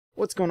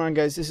What's going on,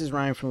 guys? This is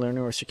Ryan from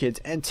Learning with Your Kids,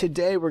 and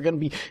today we're going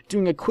to be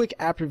doing a quick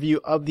app review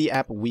of the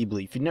app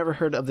Weebly. If you've never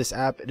heard of this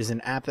app, it is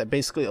an app that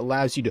basically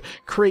allows you to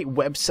create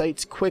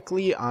websites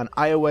quickly on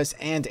iOS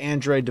and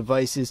Android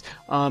devices.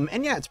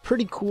 And yeah, it's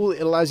pretty cool. It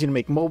allows you to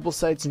make mobile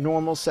sites,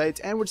 normal sites,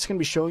 and we're just going to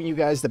be showing you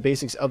guys the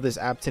basics of this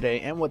app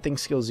today and what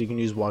skills you can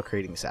use while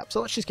creating this app.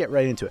 So let's just get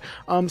right into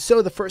it.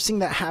 So the first thing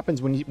that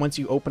happens once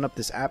you open up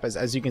this app is,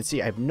 as you can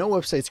see, I have no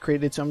websites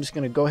created, so I'm just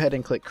going to go ahead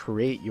and click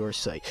Create Your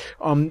Site.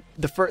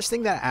 The first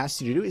thing that asks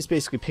you to do is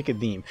basically pick a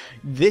theme.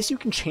 This you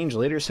can change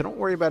later, so don't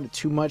worry about it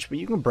too much, but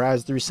you can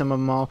browse through some of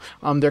them all.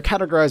 They're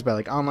categorized by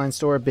like online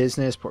store,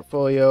 business,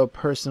 portfolio,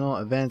 personal,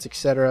 events,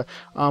 etc.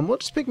 We'll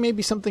just pick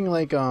maybe something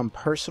like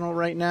personal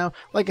right now.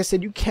 Like I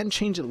said, you can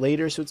change it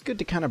later, so it's good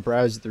to kind of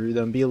browse through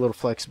them, be a little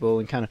flexible,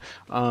 and kind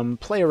of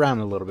play around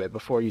a little bit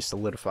before you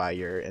solidify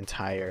your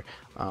entire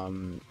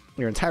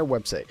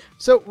website.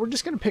 So we're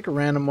just going to pick a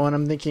random one.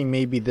 I'm thinking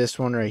maybe this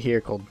one right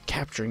here called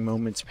Capturing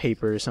Moments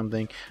Paper or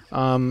something.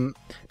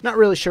 Not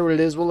really sure what it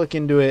is. We'll look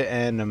into it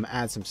and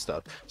add some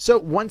stuff. So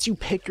once you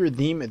pick your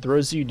theme, it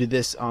throws you to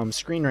this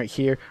screen right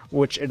here,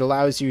 which it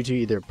allows you to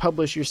either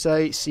publish your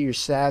site, see your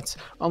stats,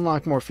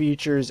 unlock more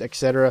features,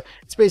 etc.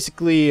 It's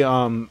basically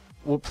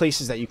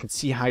places that you can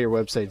see how your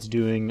website's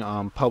doing,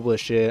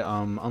 publish it,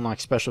 unlock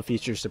special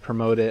features to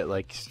promote it,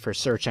 like for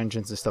search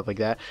engines and stuff like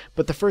that.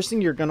 But the first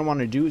thing you're going to want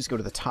to do is go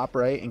to the top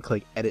right and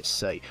click Edit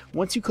Site.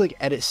 Once you click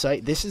Edit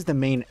Site, this is the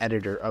main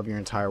editor of your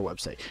entire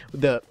website.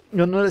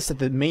 You'll notice that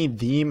the main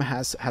theme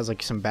has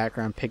like some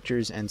background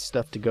pictures and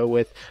stuff to go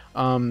with.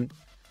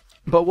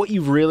 But what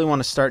you really want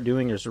to start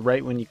doing is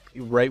right when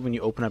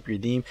you open up your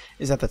theme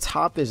is at the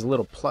top there's a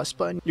little plus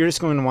button. You're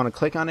just going to want to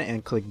click on it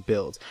and click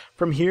Build.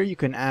 From here you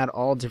can add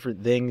all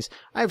different things.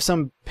 I have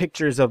some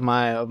pictures of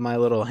my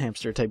little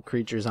hamster type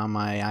creatures on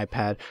my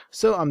iPad,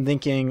 so I'm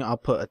thinking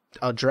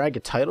I'll drag a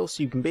title,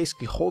 so you can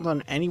basically hold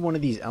on any one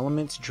of these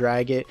elements,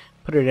 drag it,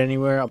 put it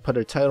anywhere. I'll put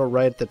a title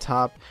right at the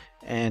top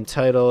and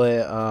title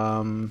it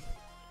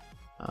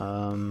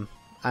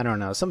I don't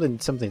know, something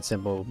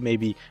simple,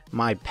 maybe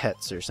My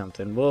Pets or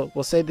something.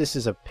 We'll say this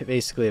is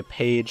basically a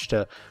page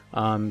to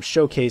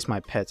showcase my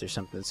pets or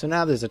something. So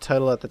now there's a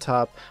title at the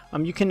top.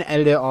 You can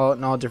edit it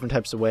in all different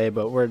types of ways,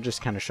 but we're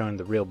just kind of showing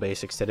the real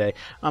basics today.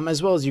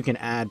 As well as you can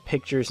add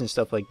pictures and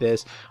stuff like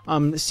this.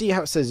 See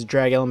how it says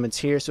drag elements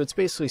here? So it's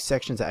basically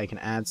sections that I can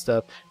add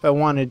stuff. If I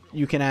wanted,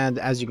 you can add,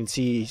 as you can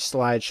see,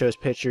 slide shows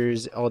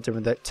pictures, all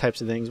different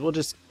types of things. We'll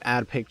just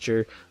add a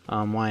picture.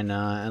 Why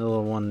not? Add a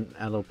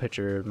little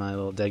picture of my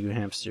little Daegu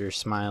hamster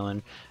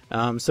smiling.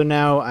 So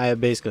now I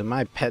have basically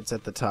my pets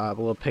at the top,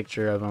 a little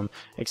picture of them,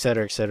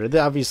 etc., etc.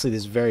 Obviously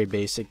this is very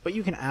basic, but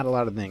you can add a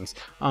lot of things.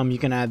 You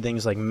can add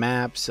things like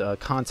maps,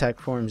 contact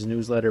forms,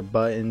 newsletter,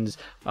 buttons,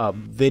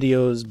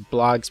 videos,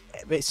 blogs,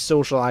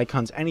 social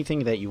icons,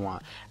 anything that you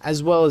want.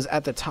 As well as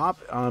at the top,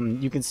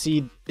 you can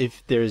see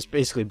if there's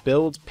basically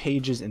builds,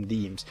 pages, and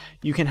themes.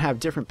 You can have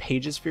different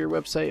pages for your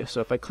website.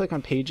 So if I click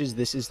on pages,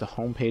 this is the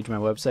home page of my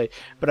website,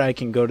 but I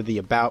can go to the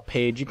about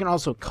page. You can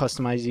also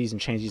customize these and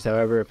change these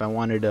however. If I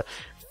wanted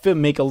to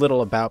make a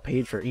little about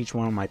page for each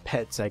one of my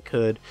pets, I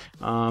could.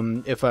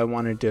 If I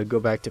wanted to go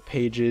back to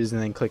pages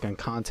and then click on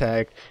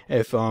contact,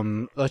 if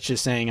let's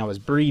just saying I was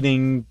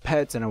breeding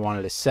pets and I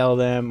wanted to sell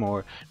them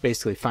or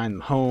basically find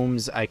them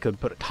homes, I could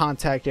put a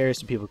contact area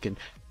so people can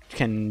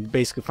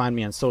basically find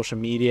me on social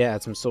media,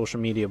 add some social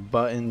media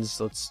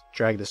buttons. Let's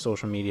drag the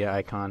social media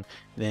icon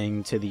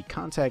thing to the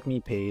contact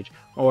me page,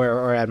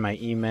 or add my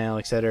email,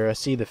 etc.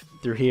 See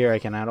through here I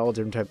can add all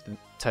different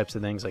types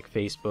of things like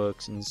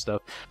Facebooks and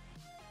stuff.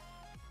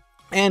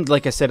 And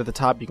like I said at the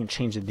top, you can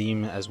change the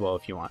theme as well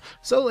if you want.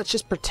 So let's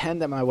just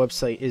pretend that my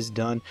website is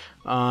done.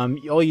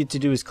 All you have to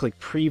do is click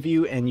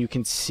preview and you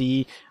can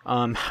see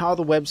how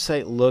the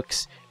website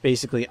looks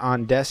basically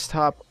on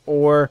desktop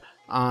or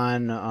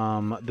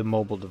on the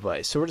mobile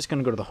device. So we're just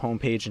going to go to the home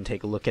page and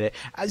take a look at it.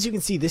 As you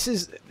can see, this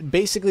is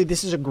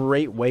a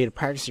great way to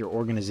practice your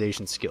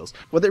organization skills.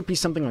 Whether it be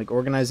something like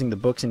organizing the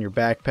books in your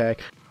backpack,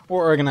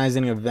 or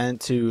organizing an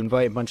event to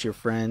invite a bunch of your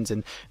friends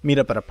and meet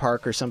up at a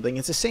park or something.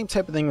 It's the same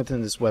type of thing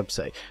within this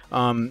website.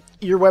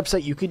 Your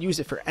website, you could use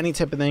it for any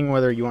type of thing,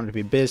 whether you want it to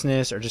be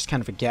business or just kind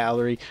of a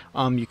gallery.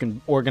 You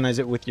can organize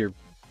it with your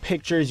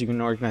pictures, you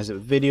can organize it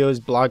with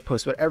videos, blog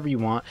posts, whatever you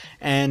want,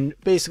 and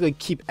basically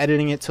keep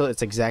editing it till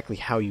it's exactly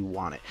how you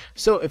want it.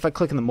 So if I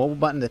click on the mobile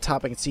button at the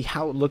top, I can see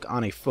how it would look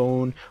on a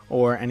phone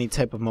or any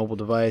type of mobile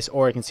device,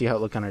 or I can see how it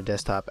would look on our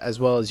desktop, as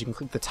well as you can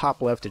click the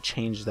top left to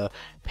change the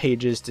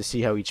pages to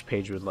see how each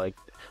page would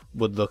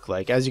look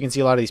like. As you can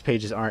see, a lot of these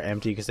pages aren't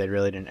empty because they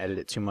really didn't edit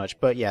it too much,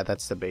 but yeah,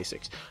 that's the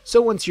basics.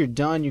 So once you're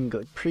done, you can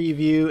click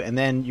preview and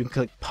then you can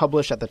click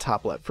publish at the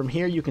top left. From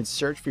here you can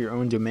search for your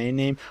own domain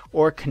name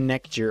or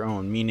connect your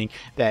own, meaning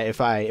that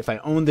if I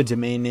own the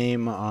domain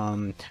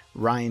name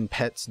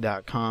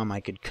ryanpets.com. I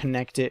could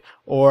connect it,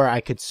 or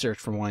I could search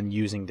for one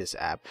using this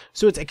app.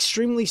 So it's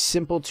extremely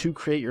simple to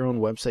create your own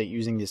website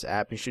using this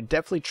app. You should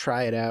definitely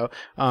try it out.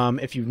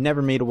 If you've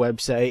never made a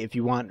website, if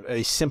you want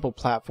a simple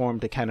platform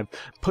to kind of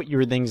put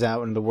your things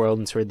out in the world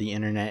and sort of the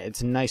internet,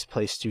 it's a nice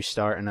place to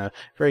start in a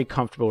very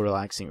comfortable,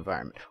 relaxing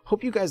environment.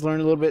 Hope you guys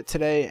learned a little bit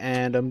today,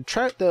 and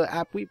try out the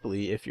app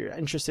Weebly if you're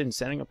interested in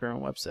setting up your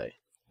own website.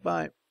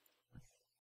 Bye.